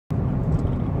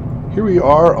Here we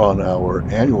are on our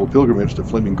annual pilgrimage to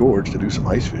Flaming Gorge to do some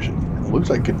ice fishing. It looks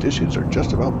like conditions are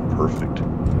just about perfect.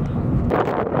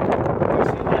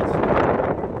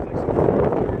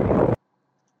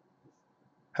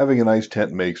 Having an ice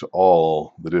tent makes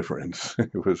all the difference.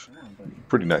 It was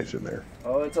pretty nice in there.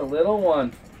 Oh, it's a little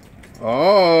one.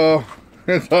 Oh,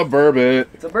 it's a burbot.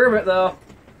 It's a burbot, though.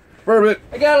 Burbot.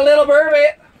 I got a little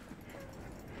burbot.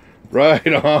 Right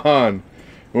on.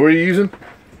 What are you using?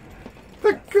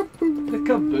 The The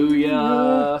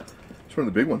Cabuya. It's one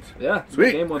of the big ones. Yeah,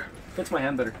 Sweet. game one. Fits my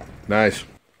hand better. Nice.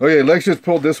 Okay, Lex just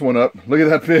pulled this one up. Look at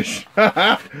that fish.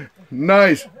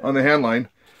 Nice on the hand line.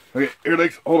 Okay, here,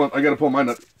 Lex. Hold on. I got to pull mine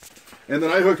up. And then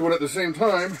I hooked one at the same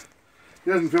time. It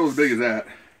doesn't feel as big as that.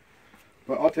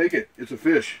 But I'll take it. It's a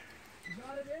fish. You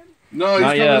got it in? No, he's Not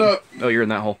coming yet. up. Oh, you're in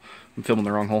that hole. I'm filming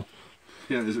the wrong hole.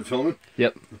 Yeah, is it filming?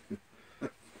 Yep.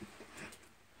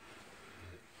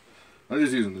 I'm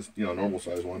just using this, normal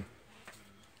size one.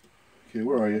 Okay,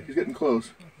 where are you? He's getting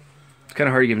close. It's kind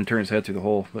of hard to get him to turn his head through the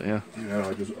hole, but yeah.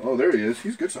 Yeah, oh, there he is.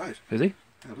 He's good size. Is he?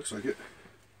 Yeah, looks like it.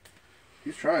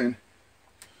 He's trying.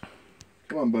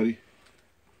 Come on, buddy.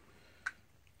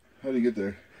 How do you get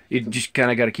there? You just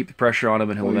kind of got to keep the pressure on him,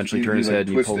 and he'll eventually turn his head,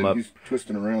 and you pull him up. He's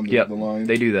twisting around the Yep, line.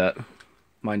 they do that.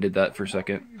 Mine did that for a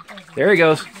second. There he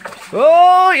goes.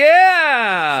 Oh,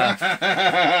 yeah!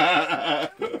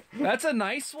 That's a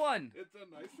nice one. It's a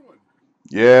nice one.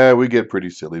 Yeah, we get pretty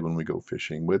silly when we go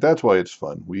fishing, but that's why it's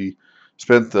fun. We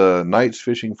spent the nights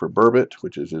fishing for burbot,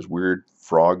 which is this weird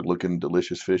frog-looking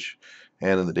delicious fish,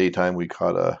 and in the daytime we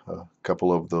caught a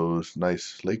couple of those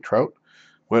nice lake trout.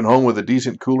 Went home with a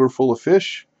decent cooler full of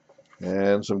fish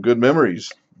and some good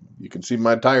memories. You can see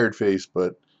my tired face,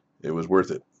 but it was worth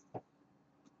it.